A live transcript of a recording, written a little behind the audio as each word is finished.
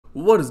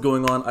What is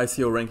going on,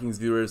 ICO Rankings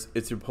viewers?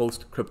 It's your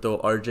host, Crypto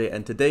RJ,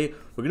 and today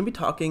we're going to be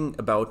talking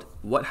about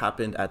what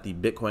happened at the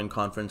Bitcoin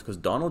conference because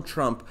Donald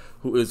Trump,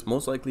 who is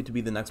most likely to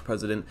be the next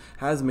president,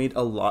 has made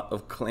a lot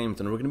of claims,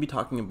 and we're going to be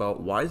talking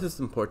about why is this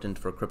important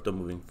for crypto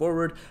moving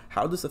forward,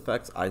 how this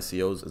affects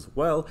ICOs as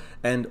well,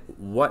 and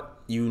what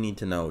you need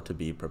to know to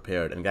be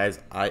prepared. And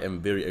guys, I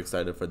am very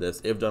excited for this.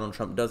 If Donald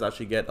Trump does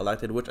actually get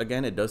elected, which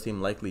again, it does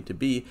seem likely to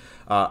be,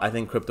 I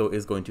think crypto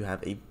is going to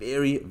have a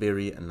very,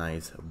 very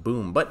nice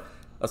boom. But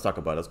let's talk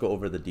about it. Let's go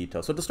over the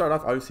details. So to start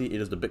off, obviously,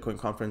 it is the Bitcoin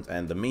conference,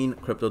 and the main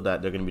crypto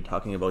that they're going to be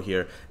talking about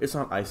here, it's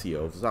not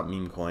ICOs, it's not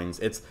meme coins,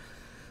 it's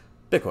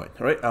Bitcoin,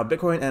 right?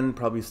 Bitcoin and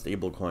probably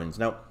stable coins.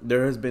 Now,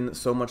 there has been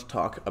so much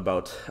talk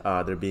about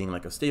there being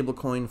like a stable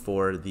coin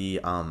for the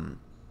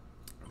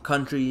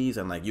countries,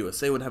 and like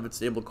USA would have its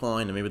stable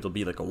coin, and maybe it'll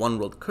be like a one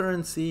world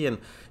currency, and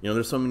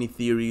there's so many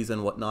theories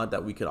and whatnot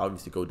that we could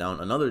obviously go down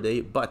another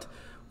day. But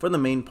for the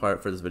main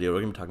part for this video,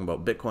 we're going to be talking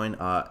about Bitcoin,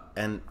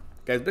 and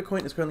guys,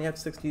 Bitcoin is currently at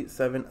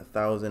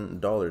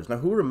 $67,000. Now,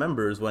 who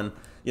remembers when,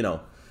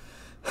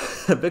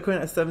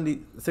 Bitcoin at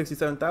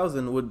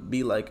 67,000 would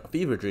be like a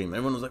fever dream.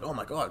 Everyone was like, oh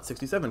my God,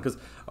 67. Because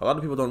a lot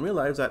of people don't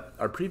realize that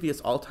our previous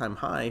all-time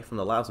high from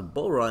the last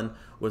bull run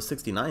was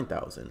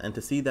 69,000. And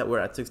to see that we're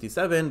at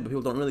 67, but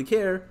people don't really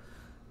care,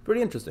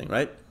 pretty interesting,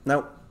 right?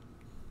 Now,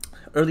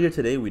 earlier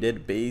today, we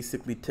did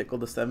basically tickle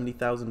the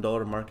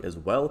 $70,000 mark as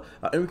well.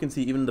 And we can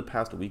see even in the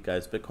past week,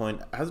 guys,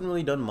 Bitcoin hasn't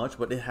really done much,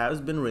 but it has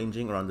been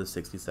ranging around the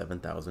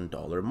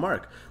 $67,000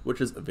 mark,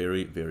 which is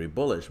very, very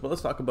bullish. But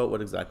let's talk about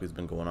what exactly has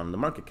been going on in the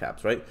market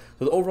caps, right?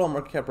 So the overall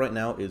market cap right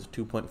now is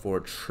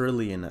 $2.4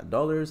 trillion.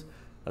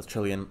 That's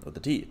trillion with the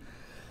T.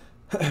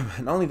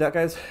 Not only that,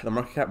 guys, the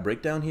market cap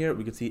breakdown here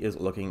we can see is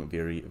looking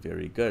very,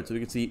 very good. So we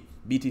can see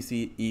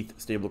BTC, ETH,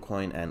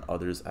 stablecoin, and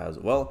others as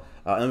well.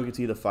 And we can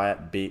see the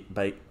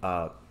fiat-backed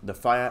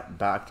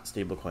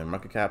stablecoin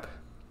market cap,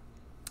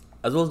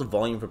 as well as the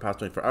volume for past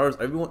 24 hours.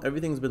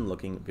 Everything's been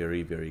looking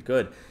very, very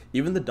good.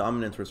 Even the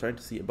dominance, we're starting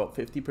to see about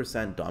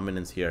 50%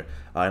 dominance here.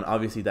 And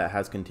obviously that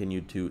has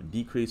continued to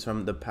decrease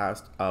from the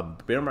past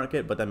bear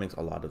market, but that makes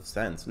a lot of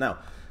sense. Now,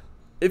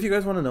 if you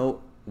guys want to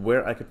know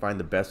where I could find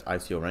the best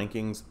ICO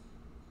rankings,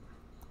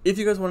 if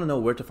you guys want to know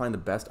where to find the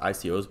best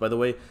ICOs, by the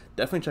way,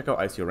 definitely check out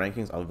ICO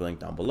Rankings. I'll leave a link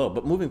down below.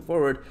 But moving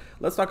forward,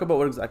 let's talk about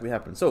what exactly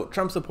happened. So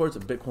Trump supports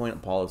Bitcoin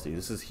policy.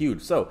 This is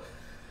huge. So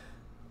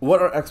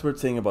what are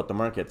experts saying about the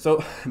market? So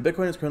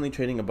Bitcoin is currently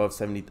trading above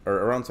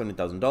around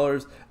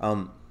 $70,000.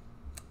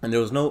 And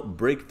there was no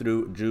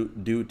breakthrough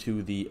due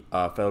to the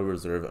Federal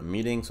Reserve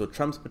meeting. So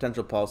Trump's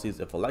potential policies,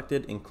 if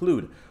elected,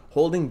 include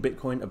holding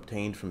Bitcoin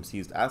obtained from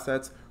seized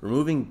assets,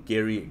 removing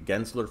Gary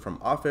Gensler from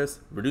office,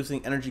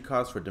 reducing energy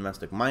costs for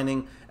domestic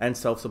mining, and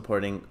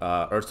supporting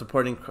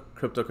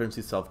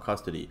cryptocurrency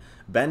self-custody,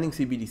 banning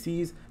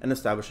CBDCs, and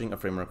establishing a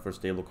framework for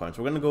stablecoins.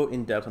 We're going to go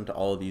in depth into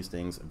all of these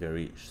things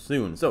very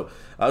soon. So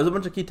there's a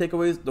bunch of key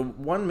takeaways. The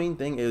one main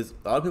thing is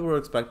a lot of people were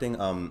expecting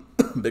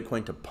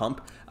Bitcoin to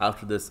pump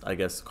after this, I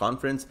guess,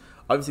 conference.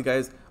 Obviously,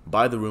 guys,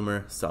 buy the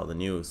rumor, sell the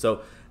news.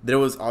 So there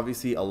was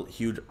obviously a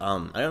huge,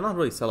 not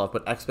really sell off,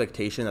 but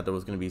expectation that there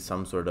was going to be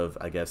some sort of,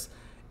 I guess,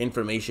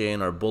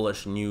 information or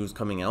bullish news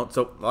coming out.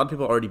 So a lot of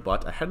people already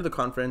bought ahead of the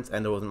conference,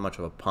 and there wasn't much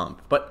of a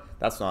pump. But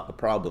that's not a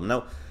problem.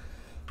 Now,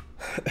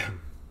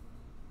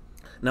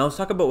 now let's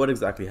talk about what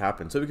exactly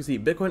happened. So we can see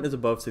Bitcoin is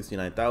above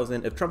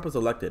 69,000. If Trump is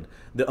elected,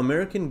 the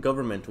American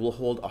government will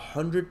hold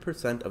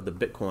 100% of the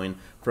Bitcoin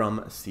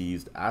from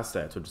seized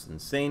assets, which is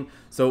insane.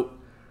 So,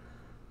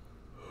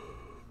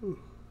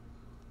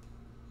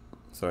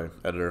 sorry,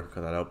 editor,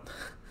 cut that out.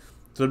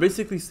 So they're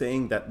basically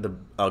saying that the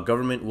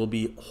government will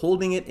be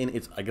holding it in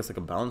its, I guess, like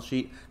a balance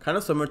sheet, kind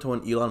of similar to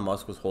when Elon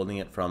Musk was holding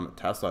it from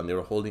Tesla, and they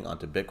were holding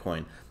onto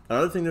Bitcoin.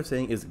 Another thing they're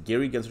saying is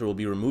Gary Gensler will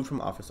be removed from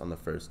office on the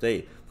first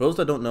day. For those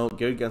that don't know,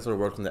 Gary Gensler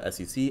works in the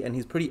SEC, and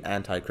he's pretty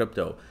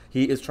anti-crypto.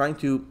 He is trying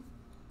to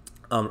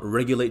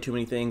regulate too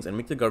many things and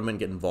make the government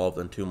get involved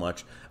in too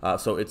much.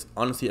 So it's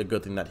honestly a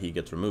good thing that he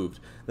gets removed.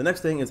 The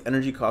next thing is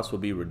energy costs will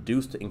be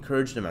reduced to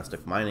encourage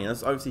domestic mining.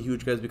 That's obviously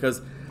huge, guys,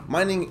 because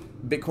mining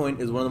Bitcoin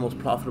is one of the most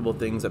profitable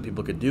things that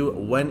people could do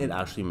when it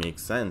actually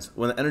makes sense.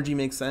 When the energy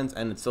makes sense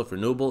and it's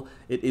self-renewable,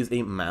 it is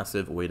a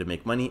massive way to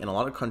make money, and a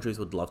lot of countries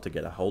would love to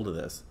get a hold of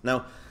this.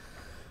 Now,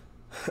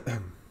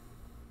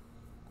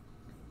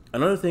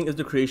 another thing is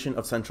the creation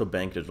of central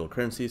bank digital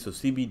currency. So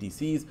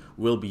CBDCs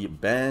will be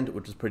banned,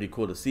 which is pretty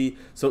cool to see.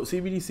 So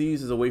CBDCs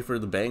is a way for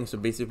the banks to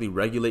basically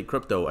regulate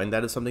crypto, and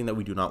that is something that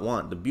we do not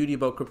want. The beauty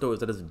about crypto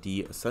is that it's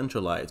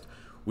decentralized.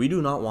 We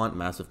do not want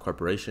massive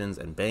corporations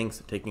and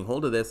banks taking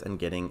hold of this and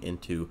getting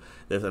into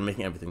this and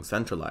making everything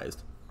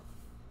centralized.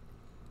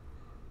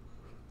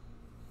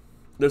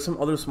 There's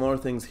some other smaller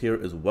things here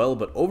as well,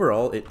 but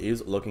overall it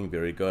is looking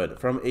very good.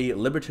 From a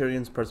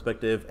libertarian's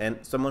perspective and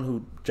someone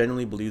who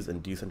genuinely believes in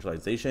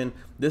decentralization,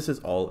 this is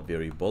all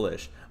very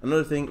bullish.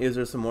 Another thing is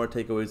there's some more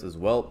takeaways as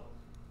well.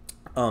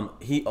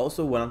 He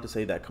also went on to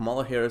say that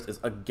Kamala Harris is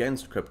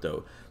against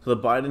crypto. So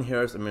the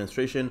Biden-Harris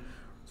administration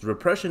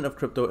repression of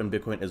crypto and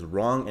Bitcoin is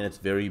wrong, and it's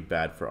very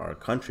bad for our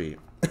country.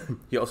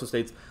 He also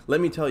states, let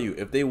me tell you,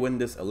 if they win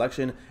this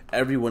election,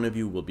 every one of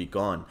you will be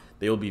gone.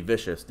 They will be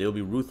vicious. They will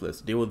be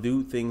ruthless. They will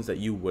do things that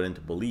you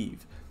wouldn't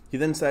believe. He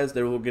then says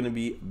they're going to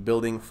be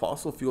building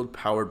fossil fuel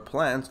powered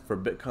plants for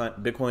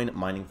Bitcoin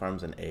mining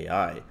farms and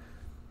AI.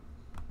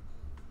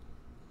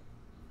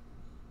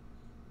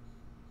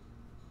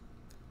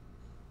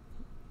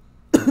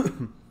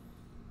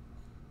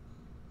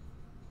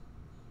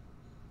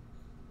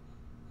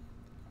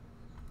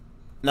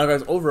 Now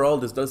guys, overall,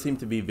 this does seem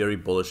to be very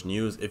bullish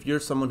news. If you're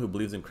someone who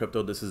believes in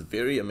crypto, this is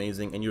very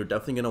amazing, and you're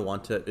definitely going to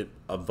want to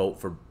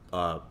vote for,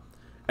 and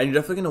you're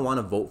definitely going to want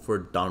to vote for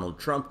Donald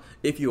Trump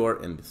if you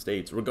are in the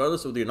States.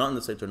 Regardless of whether you're not in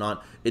the States or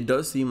not, it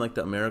does seem like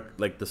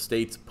the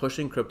States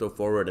pushing crypto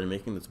forward and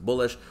making this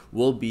bullish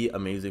will be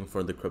amazing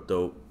for the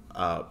crypto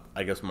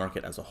I guess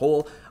market as a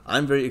whole.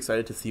 I'm very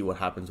excited to see what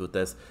happens with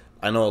this.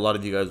 I know a lot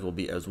of you guys will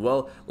be as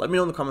well. Let me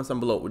know in the comments down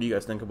below, what do you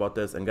guys think about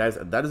this? And guys,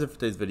 that is it for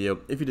today's video.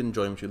 If you did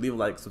enjoy, make sure you leave a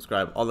like,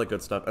 subscribe, all that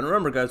good stuff. And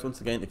remember guys,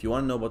 once again, if you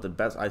want to know about the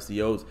best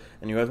ICOs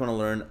and you guys want to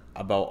learn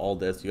about all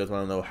this, you guys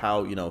want to know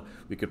how,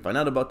 we could find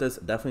out about this,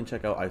 definitely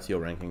check out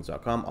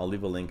ICOrankings.com. I'll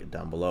leave a link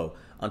down below.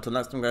 Until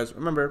next time guys,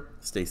 remember,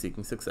 stay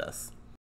seeking success.